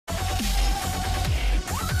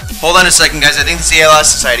Hold on a second, guys. I think it's the ALS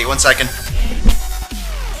Society. 1 second.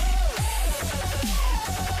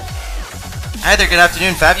 Hi there. Good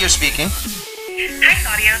afternoon. Fabio speaking. Hi,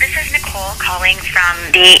 Fabio. This is Nicole calling from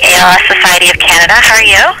the ALS Society of Canada. How are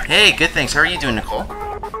you? Hey, good, thanks. How are you doing, Nicole?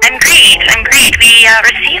 I'm great. I'm great. We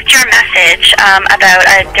received your message about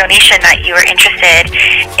a donation that you were interested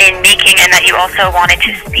in making and that you also wanted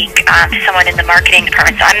to speak to someone in the marketing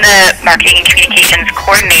department. So I'm the marketing and communications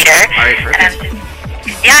coordinator. All right, perfect.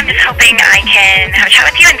 I'm just hoping I can have a chat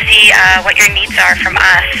with you and see what your needs are from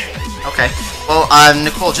us. Okay. Well,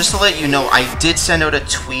 Nicole, just to let you know, I did send out a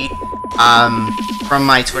tweet from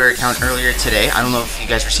my Twitter account earlier today. I don't know if you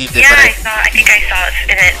guys received it, yeah, but I think I saw it.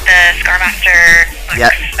 Is it the SCARMASTERFLEX yeah,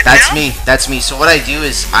 account? that's me. So what I do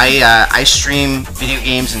is I stream video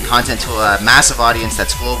games and content to a massive audience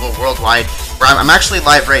that's global, worldwide. I'm actually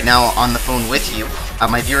live right now on the phone with you.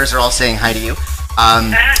 My viewers are all saying hi to you.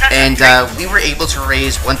 And we were able to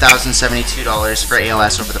raise $1,072 for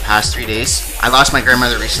ALS over the past 3 days. I lost my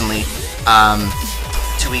grandmother recently,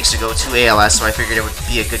 2 weeks ago, to ALS, so I figured it would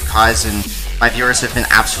be a good cause, and my viewers have been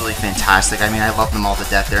absolutely fantastic. I mean, I love them all to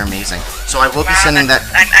death. They're amazing. So I will be sending that.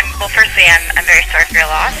 Well, firstly, I'm very sorry for your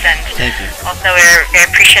loss, and thank you. Also, we're very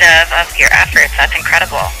appreciative of your efforts. That's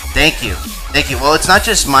incredible. Thank you. Thank you. Well, it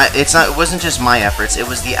wasn't just my efforts. It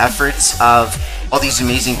was the efforts of all these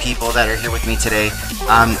amazing people that are here with me today,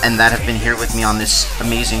 and that have been here with me on this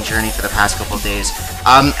amazing journey for the past couple of days.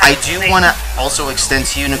 I do want to also extend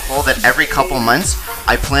to you, Nicole, that every couple months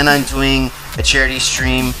I plan on doing a charity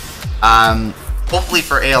stream, hopefully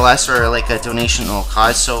for ALS or like a donational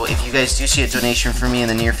cause. So if you guys do see a donation from me in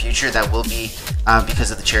the near future, that will be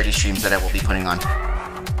because of the charity streams that I will be putting on.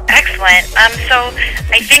 Excellent. So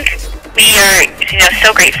I think we are,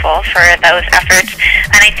 so grateful for those efforts,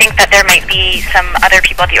 and I think that there might be some other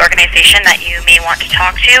people at the organization that you may want to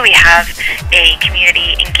talk to. We have a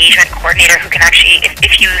community engagement coordinator who can actually,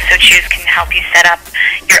 if you so choose, can help you set up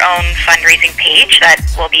your own fundraising page that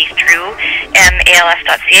will be through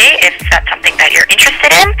ALS.ca if that's something that you're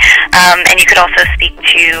interested in. And you could also speak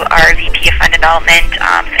to our VP of Fund Development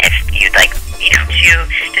if you'd like,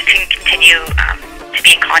 to just continue to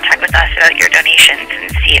be in contact with us about your donations and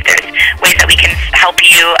see if there's ways that we can help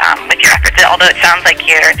you with your efforts. Although it sounds like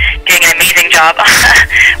you're doing an amazing job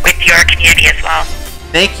with your community as well.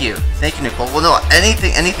 Thank you, Nicole. Well, no,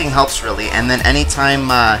 anything helps really, and then anytime,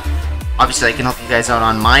 obviously, I can help you guys out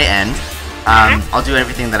on my end. I'll do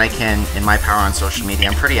everything that I can in my power on social media.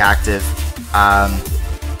 I'm pretty active,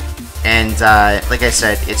 and like I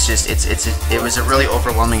said, it was a really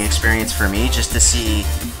overwhelming experience for me just to see,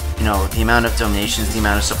 the amount of donations, the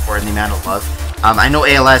amount of support, and the amount of love. I know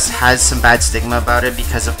ALS has some bad stigma about it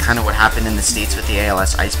because of kind of what happened in the States with the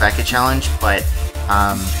ALS Ice Bucket Challenge, but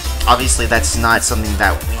obviously that's not something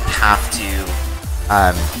that we have to,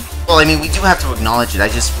 well, I mean, we do have to acknowledge it.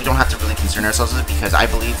 We don't have to really concern ourselves with it because I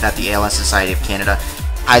believe that the ALS Society of Canada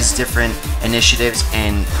has different initiatives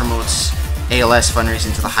and promotes ALS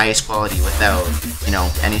fundraising to the highest quality without,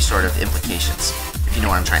 any sort of implications, if you know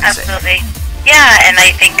what I'm trying to say. Absolutely. Yeah, and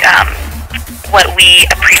I think what we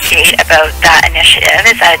appreciate about that initiative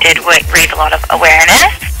is that it did raise a lot of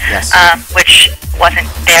awareness, yes. Which wasn't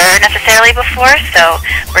there necessarily before. So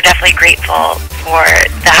we're definitely grateful for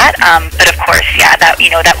that. But of course, that that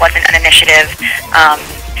wasn't an initiative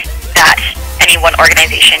that any one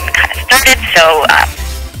organization kind of started. So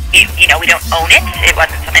we don't own it. It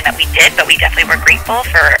wasn't something that we did, but we definitely were grateful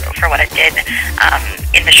for what it did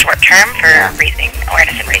in the short term for raising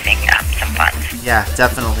awareness and raising some funds. Yeah,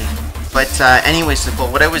 definitely. But anyways,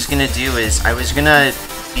 Nicole, what I was going to do is I was going to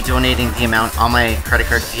be donating the amount on my credit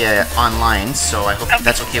card via online, so I hope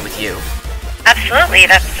that's okay with you. Absolutely.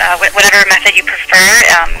 That's whatever method you prefer.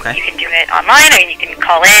 Okay. You can do it online, or you can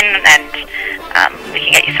call in, and we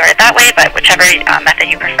can get you sorted that way, but whichever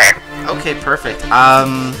method you prefer. Okay, perfect.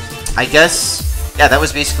 I guess, that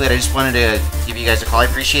was basically it. I just wanted to give you guys a call. I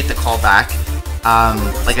appreciate the call back.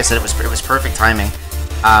 Like I said, it was perfect timing.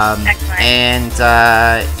 And if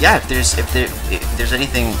there's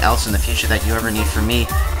anything else in the future that you ever need from me,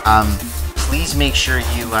 please make sure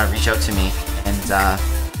you reach out to me, and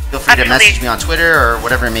feel free to message me on Twitter or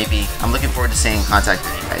whatever it may be. I'm looking forward to staying in contact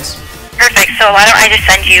with you guys. Perfect. So why don't I just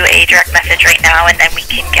send you a direct message right now, and then we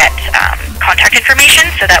can get contact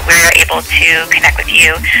information so that we're able to connect with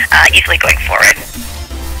you easily going forward.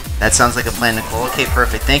 That sounds like a plan, Nicole. Okay,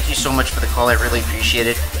 perfect. Thank you so much for the call. I really appreciate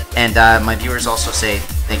it. And my viewers also say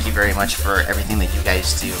thank you very much for everything that you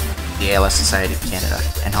guys do, the ALS Society of Canada,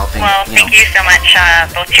 and helping. Well, thank you so much,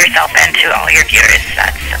 both to yourself and to all your viewers.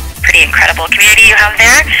 That's a pretty incredible community you have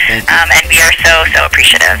there. Thank you. And we are so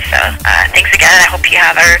appreciative. So thanks again, and I hope you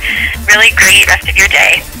have a really great rest of your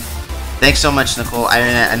day. Thanks so much, Nicole.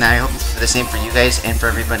 And I hope the same for you guys and for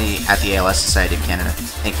everybody at the ALS Society of Canada.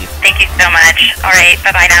 Thank you. Thank you so much. All right,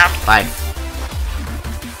 bye-bye now. Bye.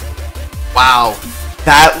 Wow.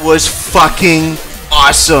 That was fucking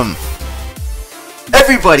awesome.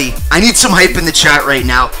 Everybody, I need some hype in the chat right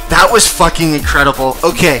now. That was fucking incredible.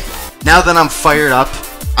 Okay, now that I'm fired up,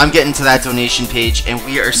 I'm getting to that donation page and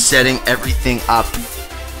we are setting everything up.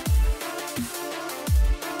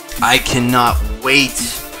 I cannot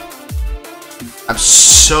wait. I'm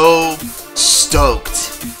so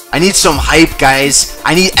stoked. I need some hype, guys.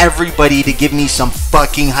 I need everybody to give me some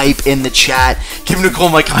fucking hype in the chat. Give Nicole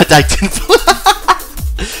my contact info.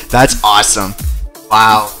 That's awesome.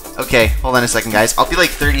 Wow. Okay, hold on a second, guys. I'll be like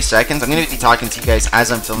 30 seconds. I'm going to be talking to you guys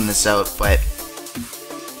as I'm filming this out, but...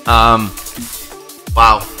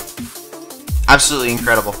 wow. Absolutely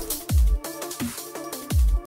incredible.